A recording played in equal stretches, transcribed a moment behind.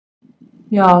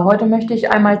Ja, heute möchte ich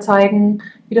einmal zeigen,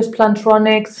 wie das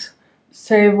Plantronics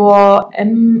Savor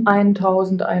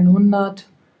M1100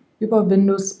 über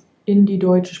Windows in die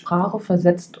deutsche Sprache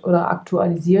versetzt oder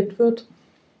aktualisiert wird.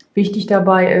 Wichtig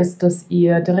dabei ist, dass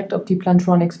ihr direkt auf die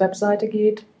Plantronics Webseite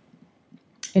geht.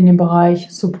 In dem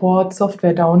Bereich Support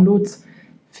Software Downloads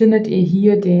findet ihr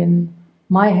hier den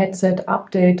My Headset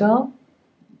Updater.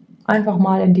 Einfach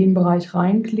mal in den Bereich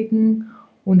reinklicken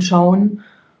und schauen,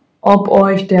 ob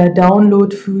euch der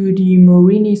Download für die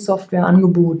Morini Software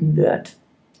angeboten wird.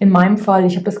 In meinem Fall,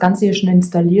 ich habe das Ganze hier schon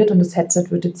installiert und das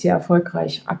Headset wird jetzt hier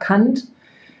erfolgreich erkannt.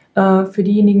 Für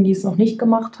diejenigen, die es noch nicht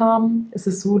gemacht haben, ist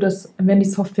es so, dass wenn die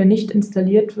Software nicht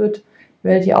installiert wird,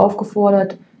 werdet ihr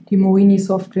aufgefordert, die Morini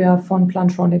Software von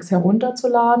Plantronics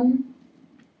herunterzuladen.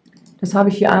 Das habe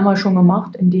ich hier einmal schon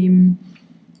gemacht, indem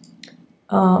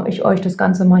ich euch das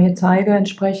Ganze mal hier zeige.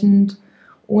 Entsprechend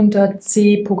unter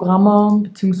C Programme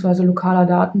bzw. lokaler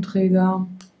Datenträger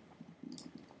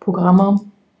Programme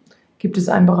gibt es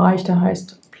einen Bereich, der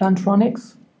heißt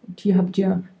Plantronics. Und hier habt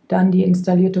ihr dann die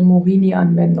installierte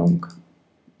Morini-Anwendung.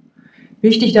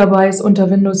 Wichtig dabei ist unter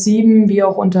Windows 7 wie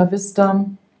auch unter Vista,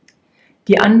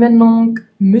 die Anwendung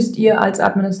müsst ihr als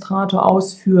Administrator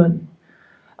ausführen.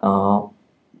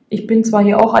 Ich bin zwar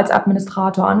hier auch als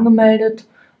Administrator angemeldet,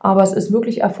 aber es ist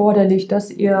wirklich erforderlich,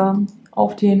 dass ihr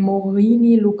auf den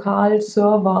Morini Lokal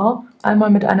Server einmal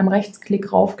mit einem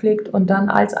Rechtsklick raufklickt und dann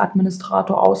als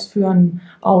Administrator ausführen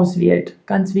auswählt.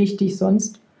 Ganz wichtig,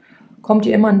 sonst kommt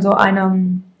ihr immer in so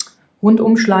eine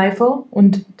Rundumschleife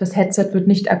und das Headset wird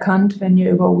nicht erkannt, wenn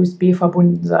ihr über USB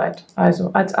verbunden seid.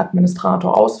 Also als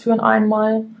Administrator ausführen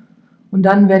einmal und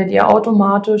dann werdet ihr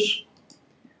automatisch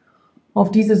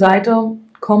auf diese Seite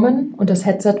kommen und das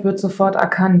Headset wird sofort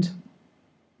erkannt.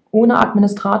 Ohne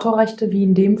Administratorrechte, wie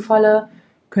in dem Falle,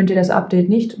 könnt ihr das Update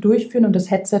nicht durchführen und das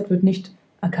Headset wird nicht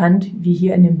erkannt, wie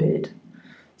hier in dem Bild.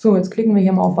 So, jetzt klicken wir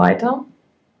hier mal auf Weiter.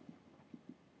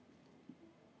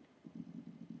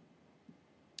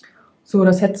 So,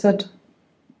 das Headset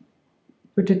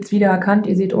wird jetzt wieder erkannt.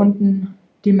 Ihr seht unten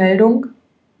die Meldung.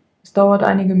 Es dauert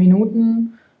einige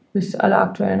Minuten, bis alle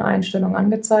aktuellen Einstellungen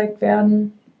angezeigt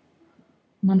werden.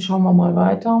 Und dann schauen wir mal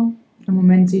weiter. Im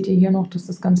Moment seht ihr hier noch, dass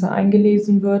das Ganze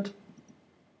eingelesen wird.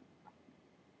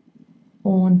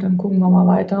 Und dann gucken wir mal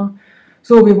weiter.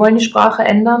 So, wir wollen die Sprache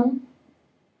ändern.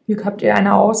 Hier habt ihr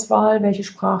eine Auswahl, welche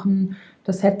Sprachen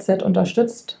das Headset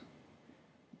unterstützt.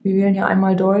 Wir wählen hier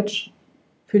einmal Deutsch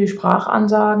für die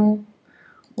Sprachansagen.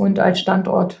 Und als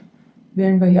Standort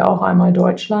wählen wir hier auch einmal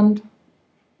Deutschland.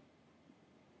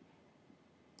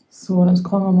 So, dann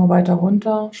scrollen wir mal weiter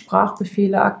runter.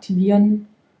 Sprachbefehle aktivieren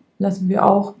lassen wir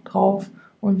auch drauf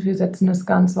und wir setzen das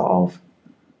Ganze auf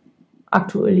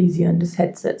Aktualisieren des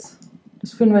Headsets.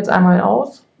 Das führen wir jetzt einmal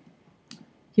aus.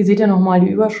 Hier seht ihr nochmal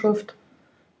die Überschrift,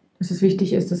 dass es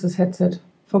wichtig ist, dass das Headset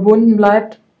verbunden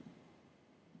bleibt.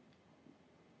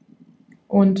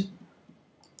 Und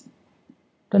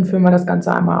dann führen wir das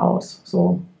Ganze einmal aus.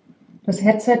 So, das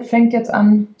Headset fängt jetzt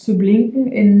an zu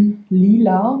blinken in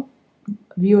lila,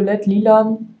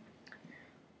 violett-lila.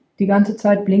 Die ganze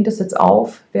Zeit blinkt es jetzt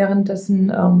auf,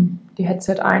 währenddessen die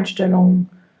Headset-Einstellungen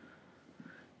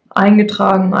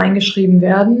eingetragen, eingeschrieben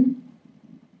werden.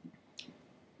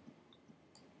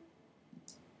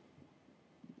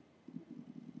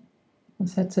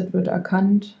 Das Headset wird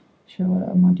erkannt. Ich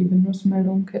höre immer die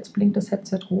Windows-Meldung. Jetzt blinkt das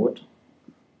Headset rot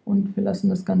und wir lassen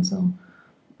das Ganze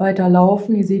weiter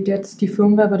laufen. Ihr seht jetzt, die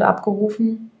Firmware wird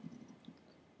abgerufen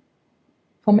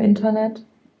vom Internet.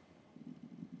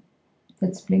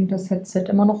 Jetzt blinkt das Headset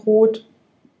immer noch rot.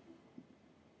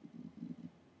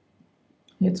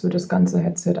 Jetzt wird das ganze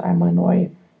Headset einmal neu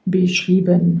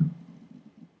beschrieben.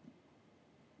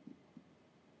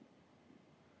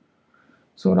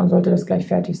 So, dann sollte das gleich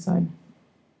fertig sein.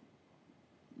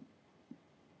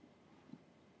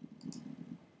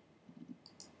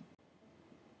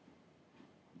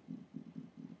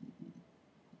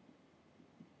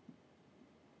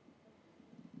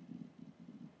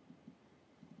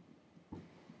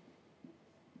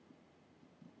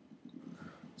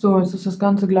 So, jetzt ist das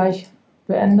Ganze gleich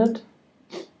beendet.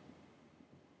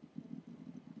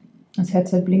 Das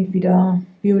Headset blinkt wieder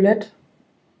violett.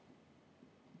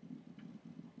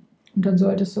 Und dann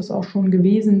sollte es das auch schon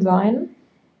gewesen sein.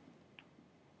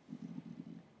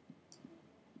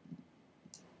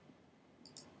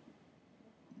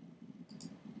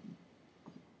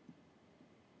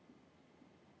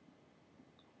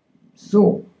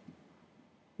 So.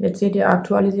 Jetzt seht ihr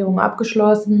Aktualisierung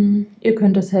abgeschlossen. Ihr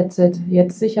könnt das Headset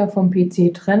jetzt sicher vom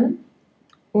PC trennen.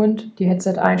 Und die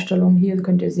Headset-Einstellungen hier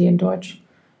könnt ihr sehen, Deutsch,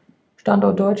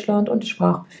 Standort Deutschland und die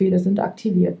Sprachbefehle sind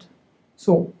aktiviert.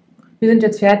 So, wir sind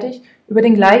jetzt fertig. Über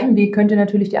den gleichen Weg könnt ihr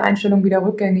natürlich die Einstellung wieder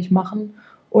rückgängig machen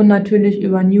und natürlich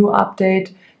über New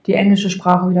Update die englische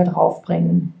Sprache wieder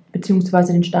draufbringen,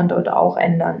 beziehungsweise den Standort auch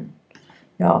ändern.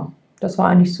 Ja, das war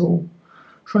eigentlich so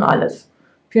schon alles.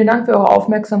 Vielen Dank für eure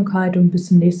Aufmerksamkeit und bis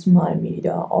zum nächsten Mal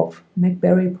wieder auf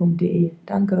macberry.de.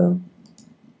 Danke.